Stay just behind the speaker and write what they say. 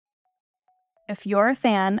If you're a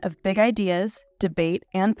fan of big ideas, debate,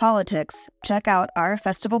 and politics, check out our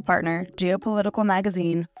festival partner, geopolitical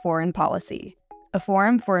magazine, Foreign Policy. A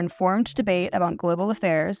forum for informed debate about global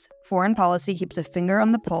affairs, Foreign Policy keeps a finger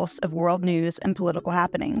on the pulse of world news and political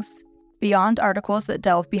happenings. Beyond articles that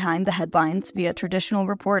delve behind the headlines via traditional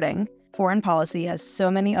reporting, Foreign Policy has so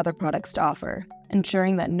many other products to offer,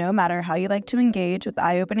 ensuring that no matter how you like to engage with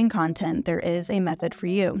eye-opening content, there is a method for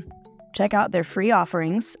you. Check out their free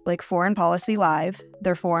offerings like Foreign Policy Live,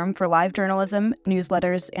 their forum for live journalism,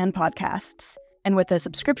 newsletters, and podcasts. And with a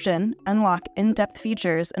subscription, unlock in-depth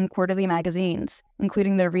features and quarterly magazines,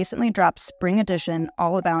 including their recently dropped spring edition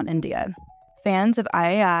all about India. Fans of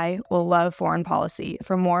IAI will love Foreign Policy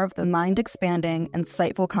for more of the mind-expanding,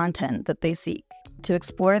 insightful content that they seek. To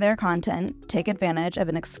explore their content, take advantage of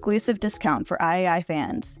an exclusive discount for IAI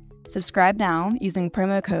fans. Subscribe now using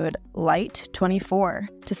promo code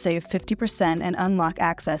LIGHT24 to save 50% and unlock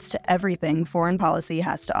access to everything Foreign Policy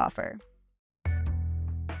has to offer.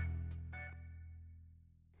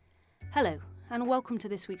 Hello, and welcome to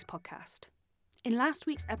this week's podcast. In last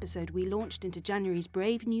week's episode, we launched into January's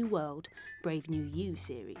Brave New World, Brave New You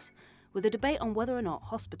series, with a debate on whether or not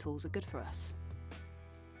hospitals are good for us.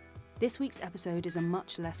 This week's episode is a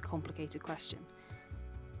much less complicated question.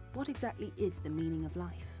 What exactly is the meaning of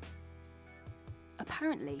life?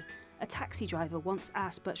 Apparently, a taxi driver once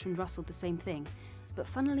asked Bertrand Russell the same thing, but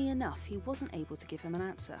funnily enough, he wasn't able to give him an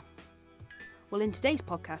answer. Well, in today's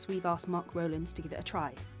podcast, we've asked Mark Rowlands to give it a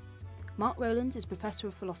try. Mark Rowlands is Professor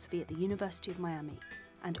of Philosophy at the University of Miami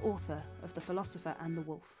and author of The Philosopher and the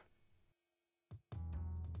Wolf.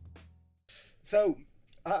 So,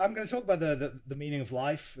 I'm going to talk about the meaning of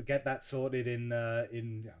life, get that sorted in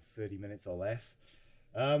 30 minutes or less.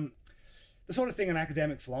 The sort of thing an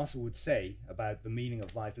academic philosopher would say about the meaning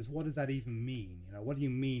of life is, what does that even mean? You know, what do you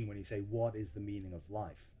mean when you say, what is the meaning of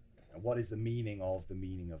life? And what is the meaning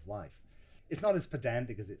of life? It's not as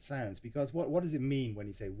pedantic as it sounds, because what does it mean when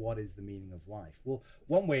you say, what is the meaning of life? Well,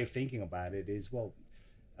 one way of thinking about it is,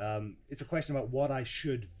 it's a question about what I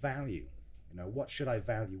should value. You know, what should I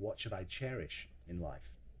value? What should I cherish in life?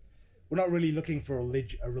 We're not really looking for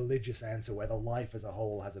a religious answer, whether life as a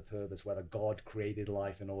whole has a purpose, whether God created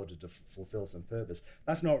life in order to fulfill some purpose.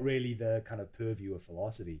 That's not really the kind of purview of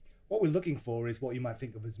philosophy. What we're looking for is what you might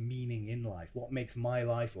think of as meaning in life. What makes my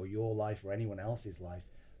life or your life or anyone else's life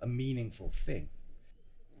a meaningful thing?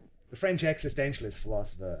 The French existentialist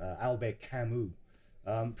philosopher Albert Camus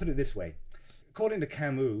put it this way. According to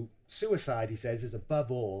Camus, suicide, he says, is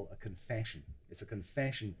above all a confession. It's a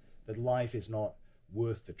confession that life is not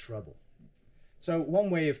worth the trouble. So one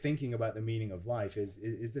way of thinking about the meaning of life is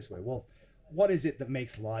this way. Well, what is it that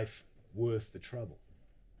makes life worth the trouble?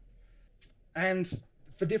 And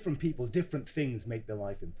for different people, different things make their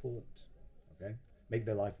life important, okay? Make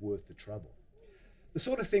their life worth the trouble. The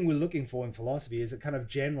sort of thing we're looking for in philosophy is a kind of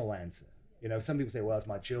general answer. You know, some people say, well, it's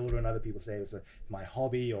my children. Other people say it's my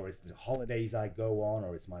hobby, or it's the holidays I go on,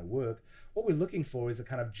 or it's my work. What we're looking for is a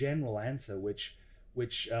kind of general answer which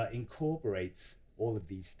incorporates all of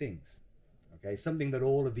these things, okay? Something that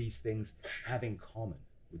all of these things have in common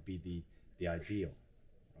would be the ideal,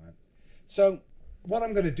 right? So what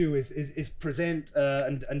I'm going to do is present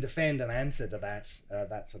and defend an answer to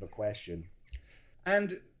that sort of question.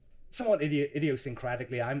 And somewhat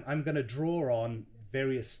idiosyncratically, I'm going to draw on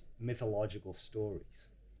various mythological stories,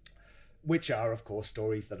 which are, of course,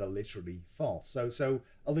 stories that are literally false. So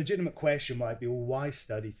a legitimate question might be, well, why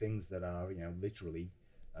study things that are, literally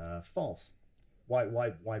false?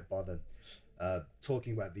 Why bother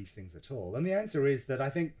talking about these things at all? And the answer is that I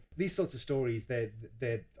think these sorts of stories,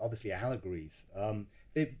 they're obviously allegories.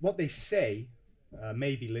 What they say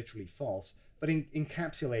may be literally false, but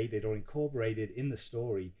encapsulated or incorporated in the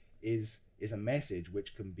story is a message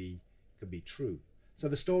which can be true. So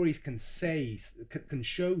the stories can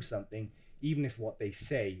show something, even if what they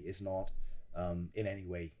say is not in any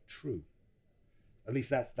way true. At least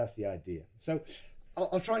that's the idea. So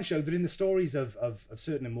I'll try and show that in the stories of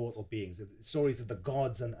certain immortal beings, the stories of the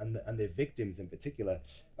gods and their victims in particular,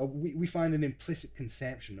 we find an implicit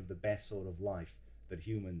conception of the best sort of life that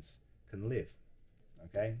humans can live.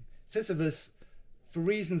 Okay, Sisyphus, for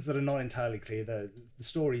reasons that are not entirely clear, the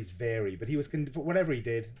stories vary, but he was, for whatever he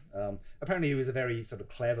did, apparently he was a very sort of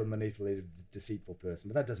clever, manipulative, deceitful person,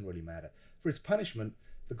 but that doesn't really matter. For his punishment,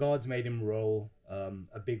 the gods made him roll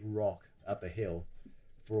a big rock up a hill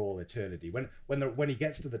for all eternity. When he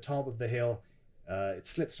gets to the top of the hill, it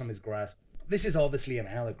slips from his grasp. This is obviously an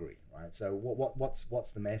allegory, right? So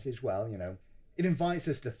what's the message? Well, it invites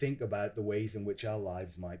us to think about the ways in which our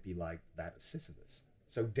lives might be like that of Sisyphus.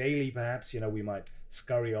 So daily, perhaps, we might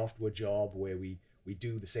scurry off to a job where we we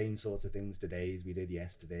do the same sorts of things today as we did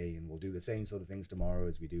yesterday, and we'll do the same sort of things tomorrow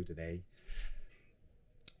as we do today.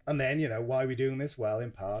 And then, why are we doing this? Well,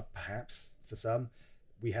 in part, perhaps for some,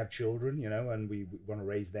 we have children, and we want to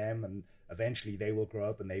raise them, and eventually they will grow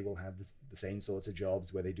up and they will have the same sorts of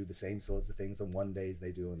jobs where they do the same sorts of things on one day as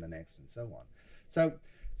they do on the next, and so on.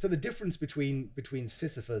 So the difference between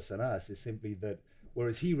Sisyphus and us is simply that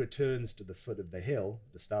whereas he returns to the foot of the hill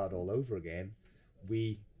to start all over again,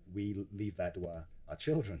 we leave that to our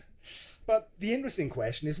children. But the interesting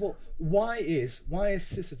question is, well, why is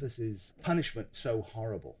Sisyphus's punishment so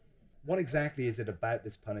horrible? What exactly is it about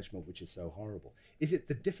this punishment which is so horrible? Is it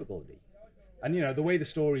the difficulty? And the way the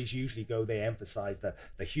stories usually go, they emphasize the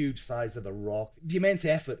huge size of the rock, the immense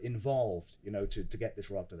effort involved, to get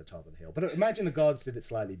this rock to the top of the hill. But imagine the gods did it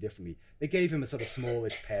slightly differently. They gave him a sort of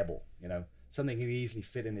smallish pebble, something he could easily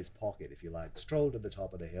fit in his pocket, if you like, stroll to the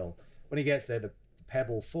top of the hill. When he gets there, the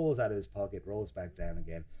pebble falls out of his pocket, rolls back down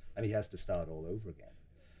again, and he has to start all over again.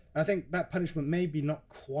 And I think that punishment may be not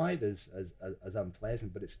quite as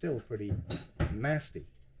unpleasant, but it's still pretty nasty.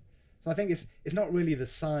 So I think it's not really the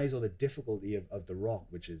size or the difficulty of the rock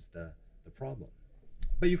which is the problem.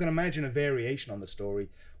 But you can imagine a variation on the story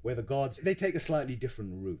where the gods, they take a slightly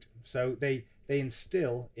different route. So they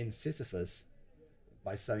instill in Sisyphus,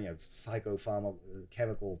 by some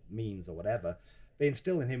psychopharmacological means or whatever, they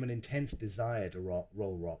instill in him an intense desire to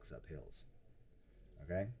roll rocks up hills.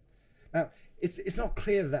 Okay? Now, it's not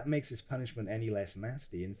clear that makes his punishment any less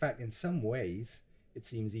nasty. In fact, in some ways, it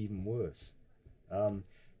seems even worse.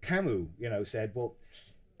 Camus, said, well,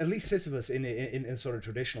 at least Sisyphus in a sort of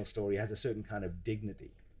traditional story has a certain kind of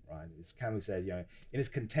dignity, right? As Camus said, in his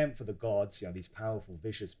contempt for the gods, these powerful,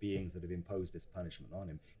 vicious beings that have imposed this punishment on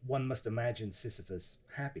him, one must imagine Sisyphus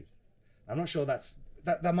happy. I'm not sure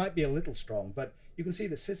that might be a little strong, but you can see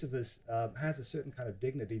that Sisyphus has a certain kind of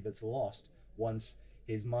dignity that's lost once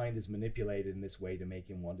his mind is manipulated in this way to make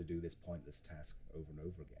him want to do this pointless task over and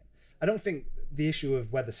over again. I don't think the issue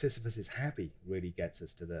of whether Sisyphus is happy really gets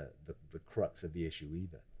us to the crux of the issue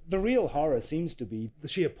either. The real horror seems to be the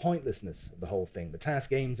sheer pointlessness of the whole thing. The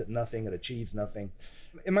task aims at nothing and achieves nothing.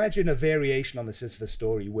 Imagine a variation on the Sisyphus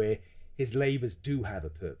story where his labors do have a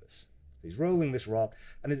purpose. He's rolling this rock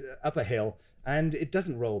and it's up a hill, and it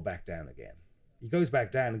doesn't roll back down again. He goes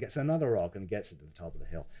back down and gets another rock and gets it to the top of the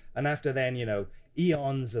hill. And after then,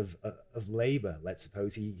 eons of labor, let's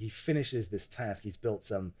suppose, he finishes this task. He's built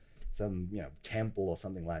some temple or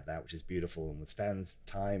something like that, which is beautiful and withstands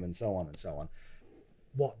time and so on and so on.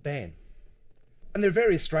 What then? And there are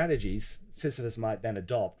various strategies Sisyphus might then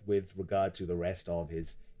adopt with regard to the rest of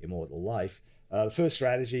his immortal life. The first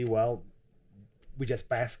strategy, well, we just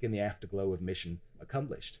bask in the afterglow of mission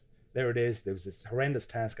accomplished. There it is. There was this horrendous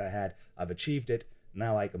task I had. I've achieved it.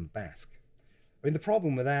 Now I can bask. I mean, the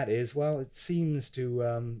problem with that is, well, it seems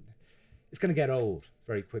to, it's going to get old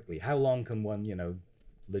very quickly. How long can one,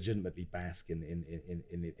 legitimately bask in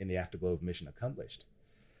the afterglow of mission accomplished?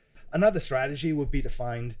 Another strategy would be to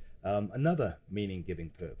find another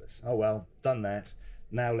meaning-giving purpose. Oh, well, done that.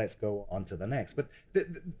 Now let's go on to the next. But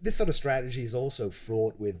this sort of strategy is also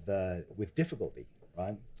fraught with difficulty,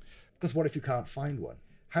 right? Because what if you can't find one?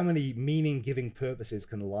 How many meaning-giving purposes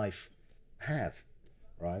can life have,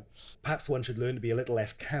 right? Perhaps one should learn to be a little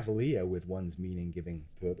less cavalier with one's meaning-giving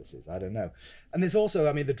purposes. I don't know. And there's also,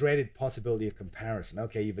 the dreaded possibility of comparison.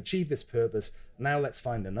 Okay, you've achieved this purpose. Now let's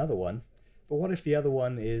find another one. But what if the other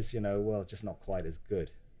one is, just not quite as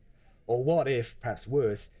good? Or what if, perhaps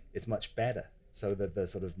worse, it's much better? So that the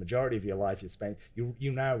sort of majority of your life you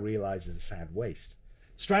now realize is a sad waste.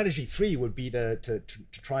 Strategy 3 would be to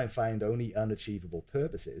try and find only unachievable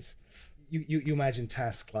purposes. You imagine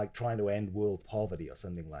tasks like trying to end world poverty or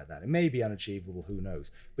something like that. It may be unachievable, who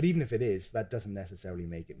knows? But even if it is, that doesn't necessarily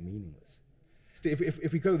make it meaningless.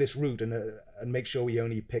 If we go this route and make sure we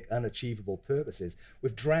only pick unachievable purposes,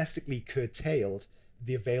 we've drastically curtailed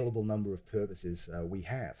the available number of purposes we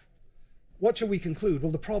have. What should we conclude?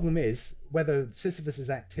 Well, the problem is, whether Sisyphus's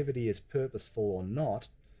activity is purposeful or not,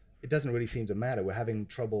 it doesn't really seem to matter. We're having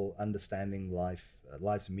trouble understanding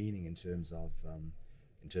life's meaning in terms of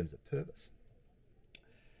purpose.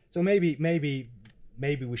 So maybe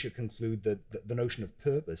we should conclude that the notion of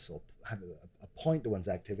purpose or having a point to one's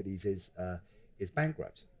activities is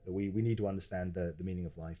bankrupt. That we need to understand the meaning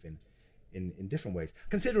of life in different ways.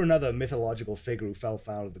 Consider another mythological figure who fell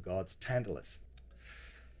foul of the gods, Tantalus.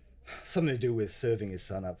 Something to do with serving his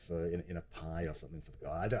son up in a pie or something for the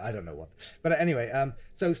god. I don't know what. But anyway,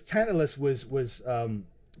 so Tantalus was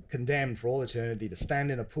condemned for all eternity to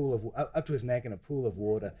stand in a pool of up to his neck in a pool of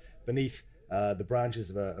water beneath the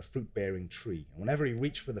branches of a fruit-bearing tree. And whenever he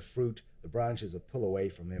reached for the fruit, the branches would pull away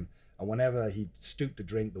from him, and whenever he stooped to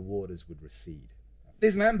drink, the waters would recede.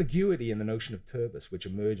 There's an ambiguity in the notion of purpose which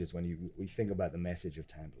emerges when we think about the message of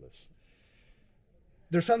Tantalus.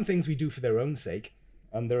 There are some things we do for their own sake,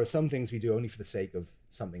 and there are some things we do only for the sake of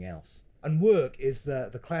something else. And work is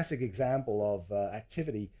the classic example of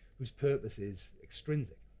activity whose purpose is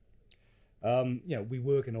extrinsic. We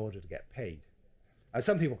work in order to get paid.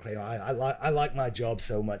 Some people claim, I like my job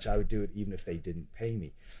so much I would do it even if they didn't pay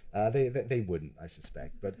me. They wouldn't, I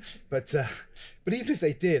suspect. But even if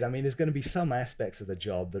they did, I mean, there's going to be some aspects of the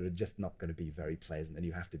job that are just not going to be very pleasant, and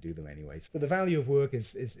you have to do them anyway. So the value of work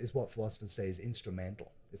is what philosophers say is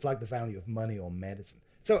instrumental. It's like the value of money or medicine.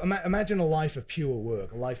 So imagine a life of pure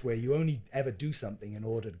work, a life where you only ever do something in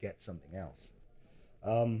order to get something else.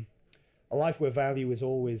 A life where value is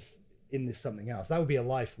always in this something else. That would be a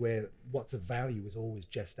life where what's of value is always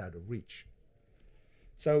just out of reach.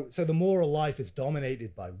 So the more a life is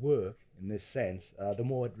dominated by work, in this sense, the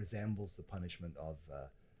more it resembles the punishment of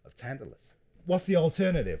Tantalus. What's the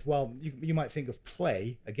alternative? Well, you might think of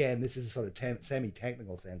play. Again, this is a sort of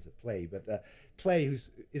semi-technical sense of play, but play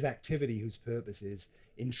is activity whose purpose is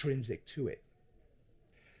intrinsic to it.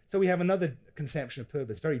 So we have another conception of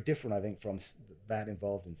purpose, very different, I think, from that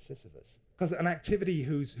involved in Sisyphus. Because an activity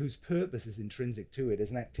whose purpose is intrinsic to it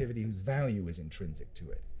is an activity whose value is intrinsic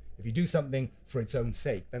to it. If you do something for its own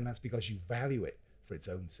sake, then that's because you value it for its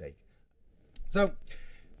own sake. So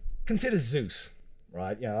consider Zeus,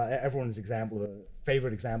 right? You know, everyone's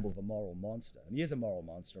favorite example of a moral monster. And he is a moral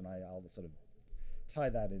monster, and I'll sort of tie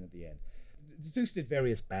that in at the end. Zeus did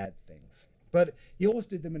various bad things, but he always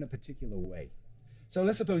did them in a particular way. So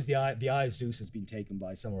let's suppose the eye of Zeus has been taken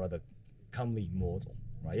by some or other comely mortal.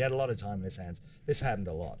 Right, he had a lot of time in his hands. This happened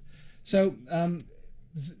a lot. So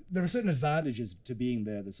there are certain advantages to being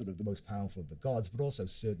the sort of the most powerful of the gods, but also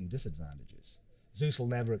certain disadvantages. Zeus will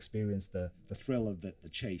never experience the thrill of the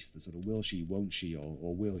chase, the sort of will she, won't she,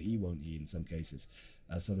 or will he, won't he in some cases,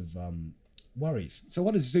 worries. So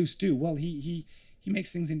what does Zeus do? Well, he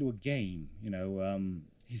makes things into a game. You know,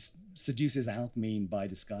 he seduces Alcmene by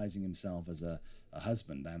disguising himself as a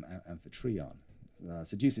husband, Amphitryon.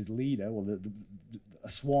 Seduces leader, well, a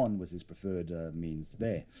swan was his preferred means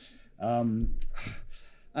there.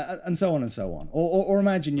 And so on and so on. Or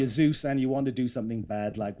imagine you're Zeus and you want to do something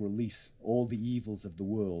bad like release all the evils of the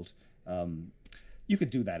world. You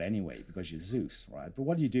could do that anyway because you're Zeus, right? But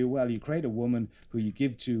what do? Well, you create a woman who you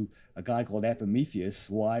give to a guy called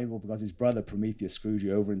Epimetheus. Why? Well, because his brother Prometheus screwed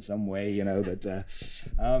you over in some way, you know, that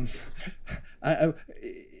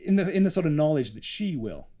in the sort of knowledge that she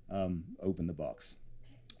will open the box.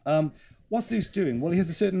 What's Zeus doing? Well, he has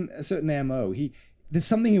a certain MO. There's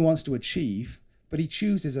something he wants to achieve, but he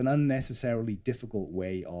chooses an unnecessarily difficult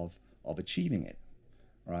way of achieving it,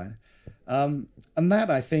 right? And that,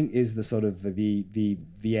 I think, is the sort of the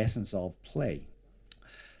essence of play.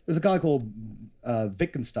 There's a guy called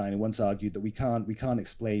Wittgenstein who once argued that we can't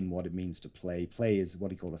explain what it means to play. Play is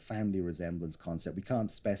what he called a family resemblance concept. We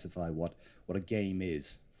can't specify what a game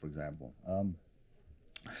is, for example.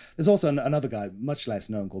 There's also another guy, much less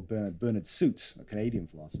known, called Bernard Suits, a Canadian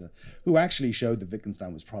philosopher, who actually showed that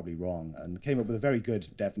Wittgenstein was probably wrong and came up with a very good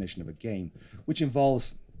definition of a game, which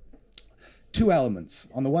involves two elements.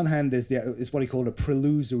 On the one hand, is what he called a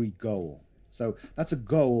prelusory goal. So that's a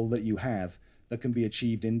goal that you have that can be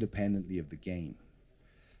achieved independently of the game.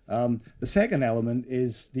 The second element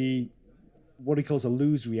is what he calls a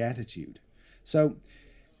illusory attitude. So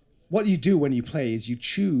what you do when you play is you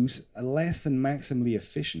choose a less than maximally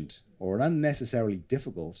efficient or an unnecessarily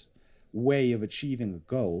difficult way of achieving a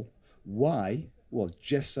goal. Why? Well,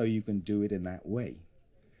 just so you can do it in that way.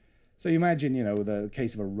 So you imagine, you know, the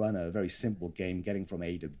case of a runner, a very simple game, getting from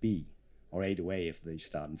A to B, or A to A if they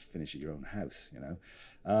start and finish at your own house, you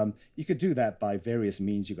know. You could do that by various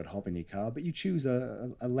means. You could hop in your car, but you choose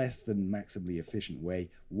a less than maximally efficient way.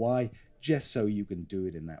 Why? Just so you can do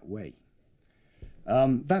it in that way.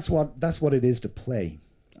 That's what it is to play,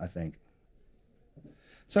 I think.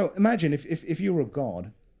 So imagine if you were a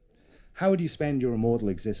god, how would you spend your immortal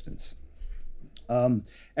existence?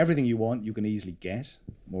 Everything you want, you can easily get,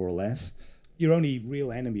 more or less. Your only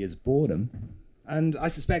real enemy is boredom. And I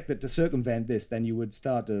suspect that to circumvent this, then you would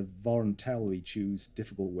start to voluntarily choose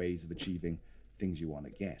difficult ways of achieving things you want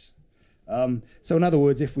to get. So in other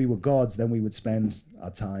words, if we were gods, then we would spend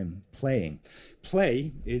our time playing.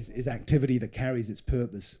 Play is activity that carries its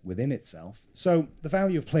purpose within itself. So the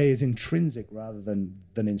value of play is intrinsic rather than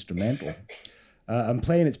instrumental. And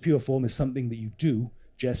play in its pure form is something that you do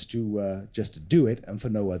just to do it and for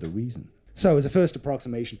no other reason. So as a first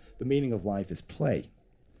approximation, the meaning of life is play.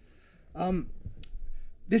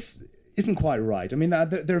 This isn't quite right. I mean,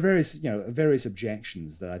 there are various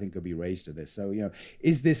objections that I think could be raised to this. So,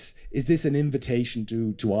 is this an invitation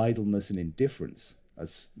to idleness and indifference,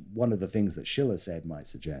 as one of the things that Schiller said might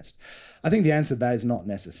suggest? I think the answer to that is not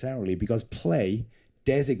necessarily, because play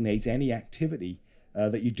designates any activity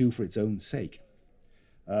that you do for its own sake.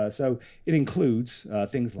 So it includes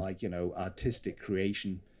things like, artistic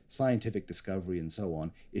creation, scientific discovery, and so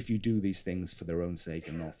on, if you do these things for their own sake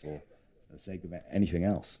and not for the sake of anything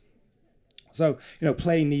else. So,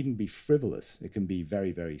 play needn't be frivolous. It can be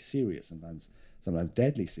very, very serious, sometimes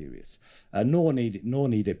deadly serious. Nor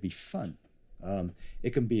need it be fun.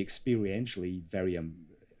 It can be experientially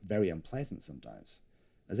very unpleasant sometimes.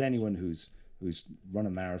 As anyone who's run a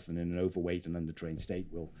marathon in an overweight and undertrained state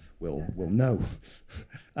will know.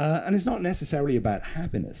 And it's not necessarily about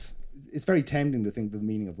happiness. It's very tempting to think that the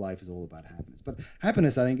meaning of life is all about happiness. But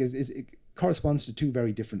happiness, I think, it corresponds to two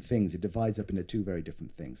very different things. It divides up into two very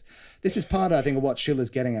different things. This is part, I think, of what Schiller's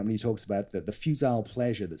getting at when he talks about the futile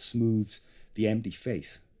pleasure that smooths the empty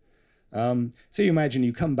face. So you imagine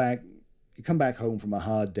you come back home from a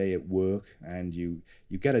hard day at work, and you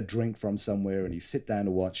get a drink from somewhere, and you sit down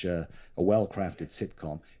to watch a well-crafted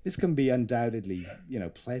sitcom. This can be undoubtedly,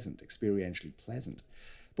 pleasant, experientially pleasant.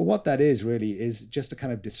 But what that is really is just a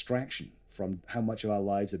kind of distraction from how much of our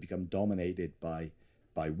lives have become dominated by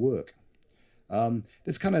work.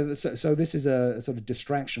 This is a sort of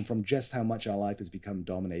distraction from just how much our life has become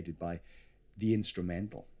dominated by the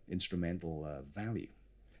instrumental value.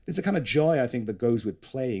 There's a kind of joy, I think, that goes with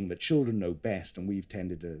playing that children know best, and we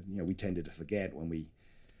tended to forget when we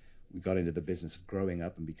got into the business of growing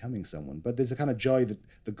up and becoming someone. But there's a kind of joy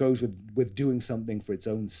that goes with doing something for its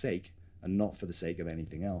own sake and not for the sake of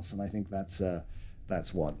anything else. And I think that's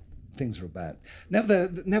what things are about.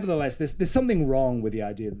 Nevertheless, there's something wrong with the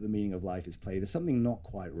idea that the meaning of life is play. There's something not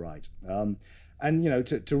quite right. And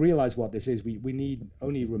to realize what this is, we need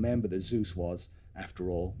only remember that Zeus was, after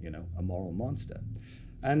all, a moral monster.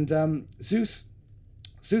 And Zeus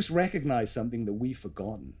recognized something that we've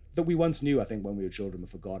forgotten, that we once knew, I think, when we were children,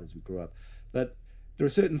 but forgot as we grew up, that there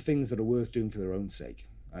are certain things that are worth doing for their own sake,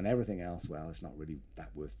 and everything else, well, it's not really that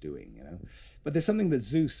worth doing, But there's something that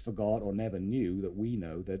Zeus forgot or never knew that we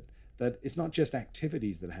know, that it's not just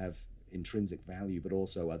activities that have intrinsic value, but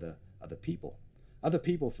also other people. Other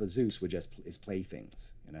people for Zeus were just his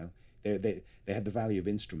playthings, They had the value of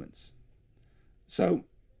instruments. So,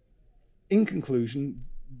 in conclusion,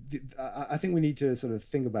 I think we need to sort of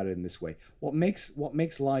think about it in this way. What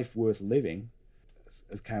makes life worth living,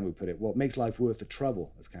 as Camus put it, what makes life worth the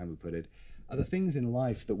trouble, as Camus put it, are the things in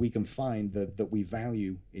life that we can find that we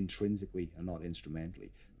value intrinsically and not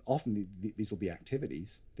instrumentally. Often these will be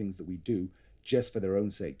activities, things that we do just for their own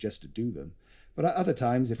sake, just to do them. But other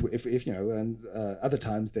times, other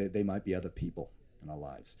times they might be other people in our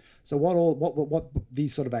lives. So what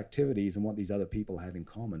these sort of activities and what these other people have in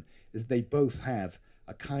common is they both have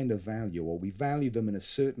a kind of value, or we value them in a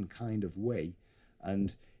certain kind of way,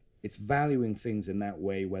 and it's valuing things in that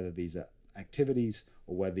way, whether these are activities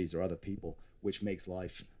or whether these are other people, which makes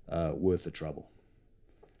life worth the trouble.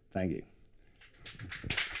 Thank you.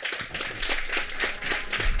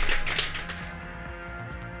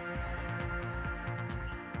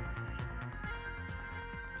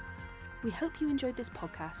 We hope you enjoyed this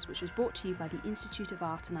podcast, which was brought to you by the Institute of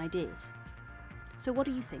Art and Ideas. So what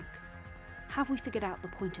do you think? Have we figured out the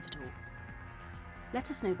point of it all?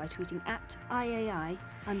 Let us know by tweeting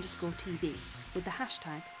 @IAI_TV with the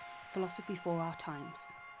hashtag Philosophy for Our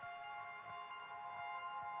Times.